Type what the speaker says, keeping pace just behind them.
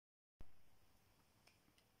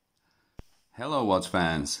Hello watch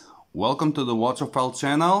fans, welcome to the Waterfall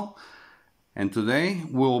channel, and today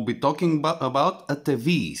we will be talking about a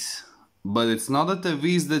TEVISE, but it's not a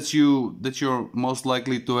TEVISE that you're most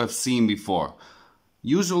likely to have seen before.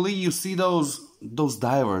 Usually you see those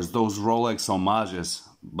divers, those Rolex homages,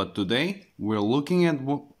 but today we're looking at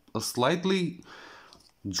a slightly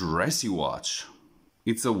dressy watch.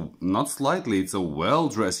 It's a well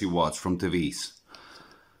dressy watch from TEVISE.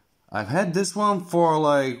 I've had this one for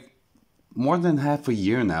like more than half a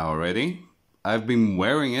year now already. I've been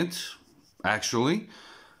wearing it, actually.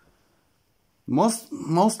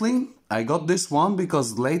 Mostly, I got this one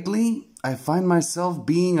because lately I find myself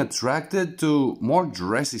being attracted to more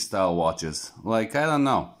dressy style watches. Like, I don't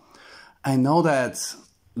know. I know that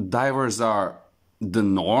divers are the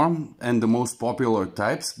norm and the most popular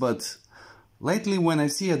types, but lately when I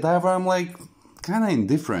see a diver, I'm like, kinda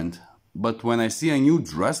indifferent. But when I see a new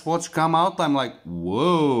dress watch come out, I'm like,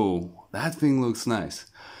 whoa, that thing looks nice.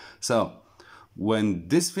 So, when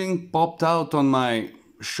this thing popped out on my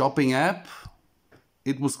shopping app,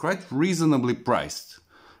 it was quite reasonably priced.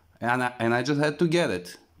 And I just had to get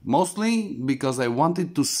it. Mostly because I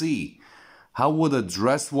wanted to see how would a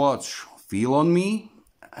dress watch feel on me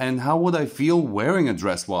and how would I feel wearing a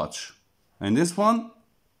dress watch. And this one,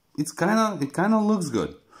 it kinda looks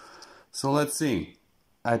good. So let's see.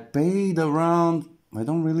 I paid around, I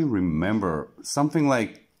don't really remember, something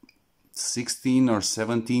like 16 or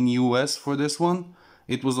 17 US for this one.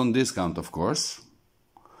 It was on discount, of course.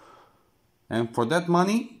 And for that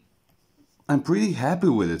money, I'm pretty happy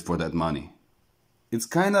with it for that money. It's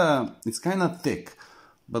kinda thick,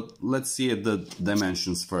 but let's see at the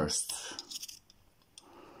dimensions first.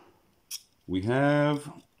 We have,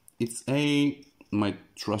 it's my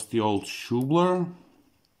trusty old Schubler.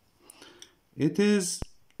 It is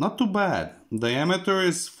not too bad. Diameter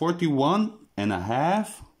is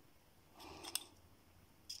 41.5.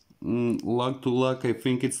 Lug to lug, I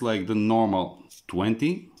think it's like the normal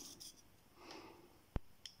 20.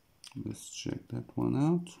 Let's check that one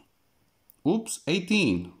out. Oops,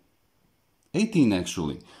 18. 18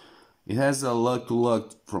 actually. It has a lug to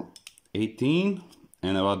lug from 18.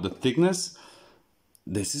 And about the thickness,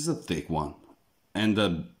 this is a thick one. And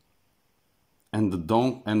the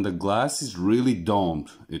glass is really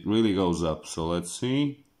domed. It really goes up. So let's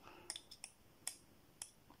see.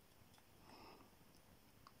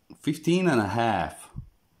 15.5.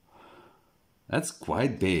 That's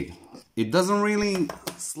quite big. It doesn't really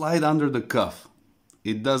slide under the cuff.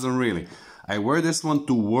 It doesn't really. I wear this one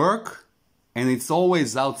to work and it's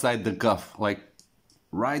always outside the cuff, like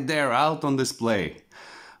right there out on display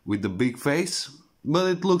with the big face, but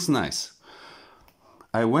it looks nice.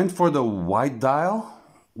 I went for the white dial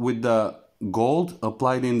with the gold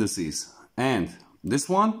applied indices, and this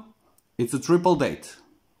one, it's a triple date.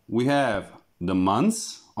 We have the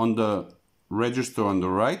months on the register on the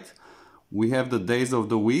right, we have the days of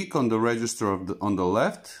the week on the register on the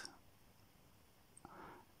left,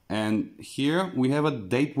 and here we have a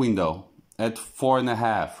date window at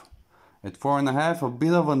 4.5. At 4.5, a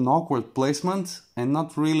bit of an awkward placement and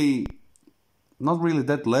not really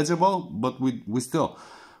that legible, but we still,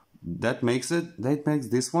 that makes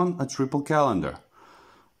this one a triple calendar.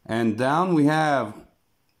 And down we have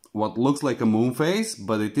what looks like a moon phase,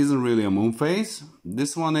 but it isn't really a moon phase.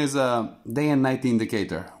 This one is a day and night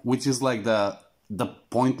indicator, which is like the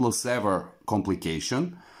pointless ever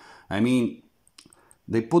complication. I mean,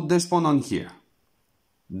 they put this one on here.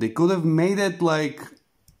 They could have made it like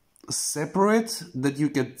separate, that you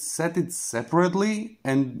could set it separately,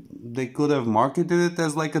 and they could have marketed it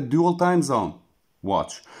as like a dual time zone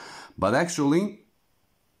watch. But actually,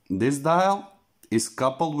 this dial is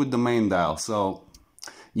coupled with the main dial, so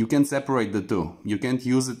you can separate the two. You can't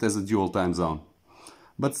use it as a dual time zone.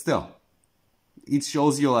 But still, it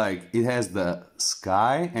shows you like it has the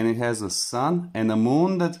sky and it has a sun and a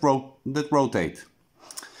moon that rotate.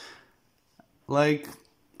 Like,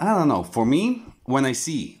 I don't know, for me, when I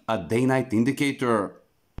see a day-night indicator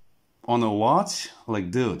on a watch, like,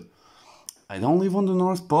 dude, I don't live on the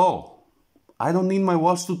North Pole. I don't need my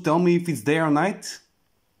watch to tell me if it's day or night.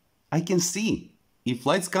 I can see. If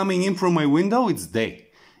light's coming in from my window, it's day.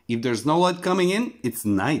 If there's no light coming in, it's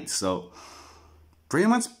night. So, pretty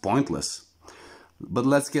much pointless. But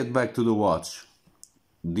let's get back to the watch.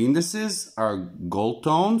 The indices are gold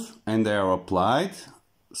toned and they are applied.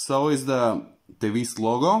 So is the TEVISE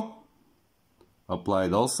logo.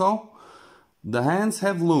 Applied also. The hands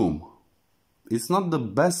have lume. It's not the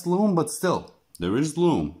best lume, but still, there is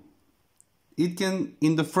lume. It can,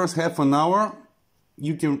 in the first half an hour,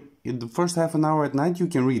 in the first half an hour at night, you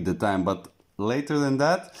can read the time, but later than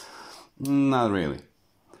that, not really.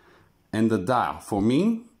 And the dial. For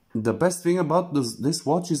me, the best thing about this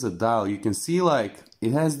watch is the dial. You can see like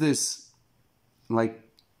it has this like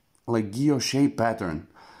gear shape pattern.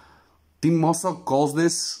 Tim Mossel calls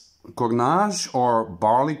this cornage or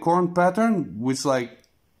barley corn pattern, which like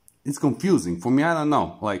it's confusing. For me, I don't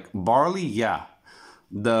know. Like barley, yeah.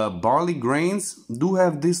 The barley grains do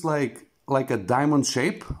have this like a diamond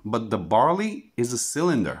shape, but the barley is a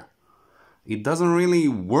cylinder. It doesn't really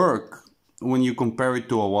work when you compare it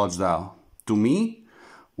to a watch dial. To me,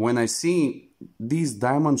 when I see these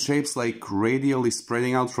diamond shapes like radially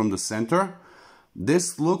spreading out from the center,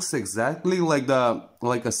 this looks exactly like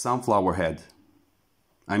a sunflower head.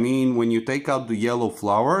 I mean, when you take out the yellow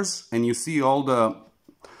flowers and you see all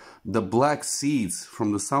the black seeds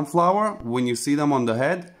from the sunflower, when you see them on the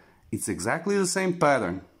head, it's exactly the same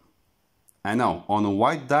pattern. I know, on a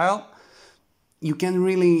white dial, you can't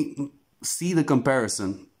really see the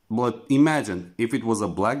comparison. But imagine, if it was a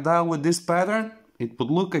black dial with this pattern, it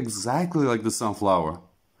would look exactly like the sunflower.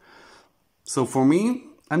 So for me,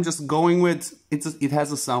 I'm just going with, it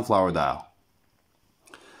has a sunflower dial.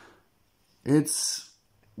 It's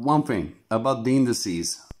one thing about the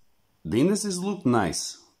indices. The indices look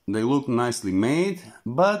nice. They look nicely made,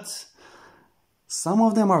 but some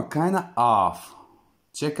of them are kind of off.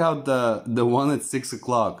 Check out the one at 6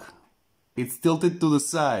 o'clock. It's tilted to the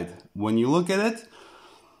side. When you look at it,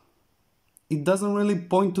 it doesn't really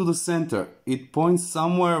point to the center. It points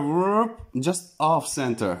somewhere just off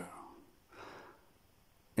center.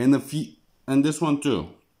 And this one too.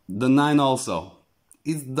 The 9 also.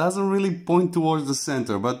 It doesn't really point towards the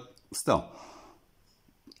center, but still.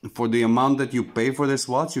 For the amount that you pay for this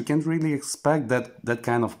watch, you can't really expect that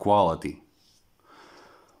kind of quality.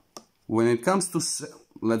 When it comes to...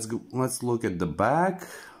 let's look at the back.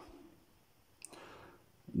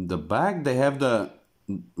 The back, they have the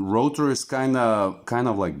rotor is kind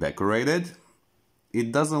of like decorated.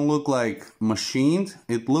 It doesn't look like machined.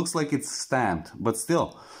 It looks like it's stamped, but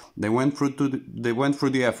still, they went through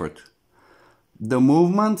the effort. The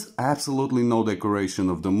movement, absolutely no decoration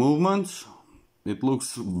of the movement. It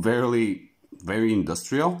looks very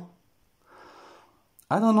industrial.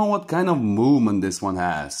 I don't know what kind of movement this one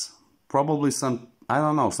has. Probably some, I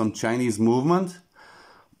don't know, some Chinese movement,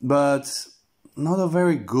 but not a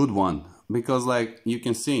very good one. Because like you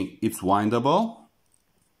can see, it's windable.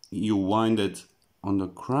 You wind it on the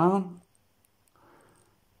crown.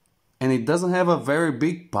 And it doesn't have a very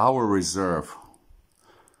big power reserve.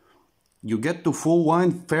 You get to full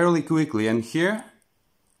wind fairly quickly. And here,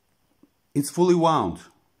 it's fully wound.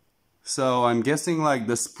 So I'm guessing like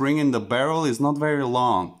the spring in the barrel is not very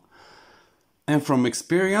long. And from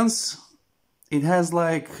experience, it has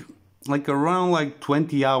like around like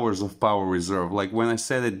 20 hours of power reserve. Like when I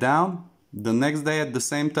set it down, the next day at the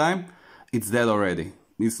same time, it's dead already.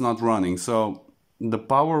 It's not running. So the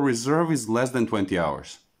power reserve is less than 20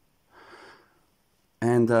 hours.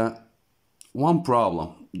 And one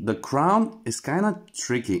problem, the crown is kind of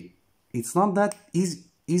tricky. It's not that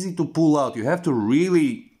easy to pull out. You have to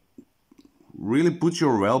really put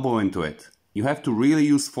your elbow into it. You have to really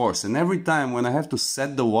use force. And every time when I have to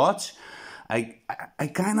set the watch, I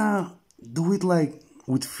kind of do it like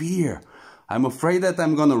with fear. I'm afraid that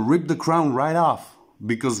I'm gonna rip the crown right off,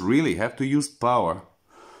 because really have to use power.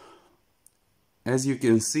 As you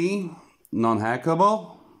can see,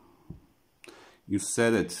 non-hackable. You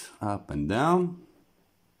set it up and down.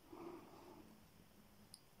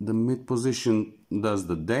 The mid position does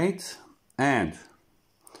the date, and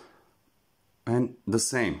the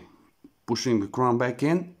same. Pushing the crown back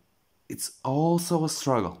in, it's also a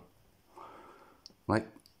struggle. Like,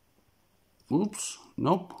 oops,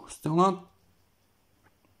 nope, still not.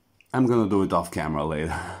 I'm gonna do it off camera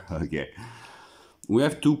later. Okay. We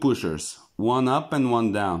have two pushers, one up and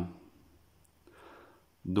one down.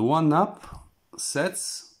 The one up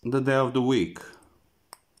sets the day of the week.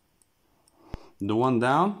 The one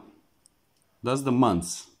down does the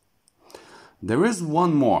months. There is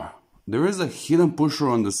one more. There is a hidden pusher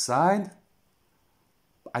on the side.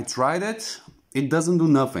 I tried it. It doesn't do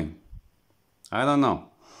nothing. I don't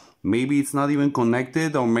know. Maybe it's not even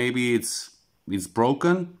connected, or maybe it's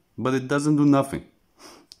broken, but it doesn't do nothing.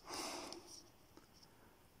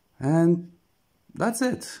 And that's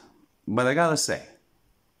it. But I gotta say,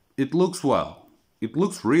 it looks well. It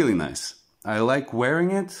looks really nice. I like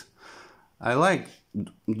wearing it. I like,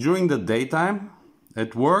 during the daytime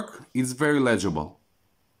at work, it's very legible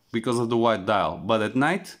because of the white dial. But at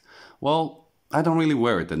night, well, I don't really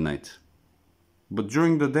wear it at night. But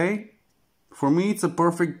during the day, for me, it's a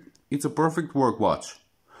perfect work watch.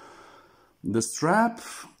 The strap,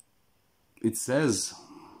 it says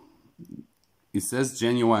It says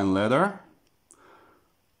genuine leather.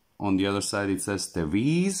 On the other side it says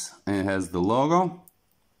TEVISE and it has the logo.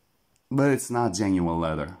 But it's not genuine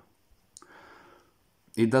leather.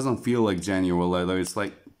 It doesn't feel like genuine leather. It's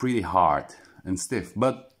like pretty hard and stiff.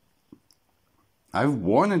 But I've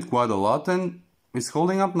worn it quite a lot and it's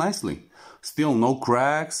holding up nicely. Still no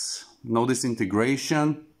cracks, no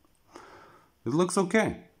disintegration. It looks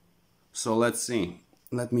okay. So let's see.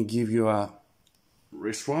 Let me give you a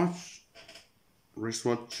wristwatch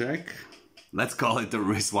check. Let's call it a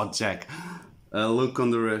wristwatch check. Look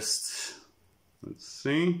on the wrist. Let's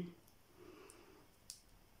see.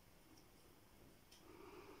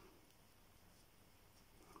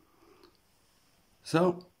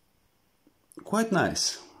 So, quite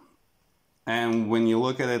nice. And when you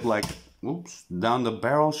look at it like, oops, down the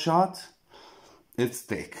barrel shot, it's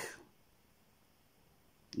thick.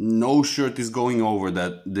 No shirt is going over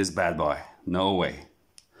this bad boy. No way.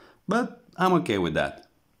 But I'm okay with that.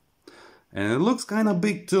 And it looks kind of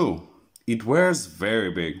big too. It wears very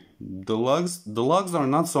big. The lugs are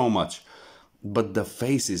not so much. But the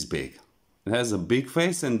face is big. It has a big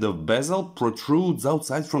face and the bezel protrudes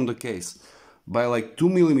outside from the case by like 2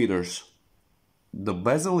 millimeters. The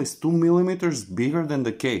bezel is 2 millimeters bigger than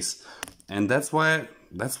the case. And that's why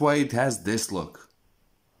it has this look.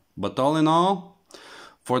 But all in all,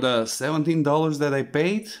 for the $17 that I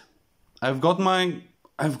paid, I've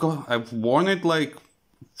worn it like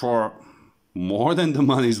for more than the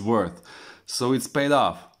money's worth. So it's paid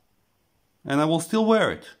off. And I will still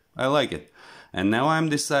wear it. I like it. And now I'm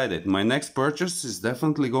decided. My next purchase is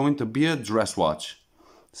definitely going to be a dress watch.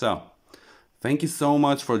 So, thank you so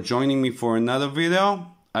much for joining me for another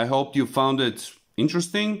video. I hope you found it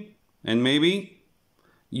interesting. And maybe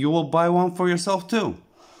you will buy one for yourself too.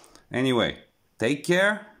 Anyway, take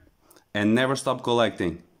care and never stop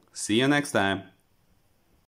collecting. See you next time.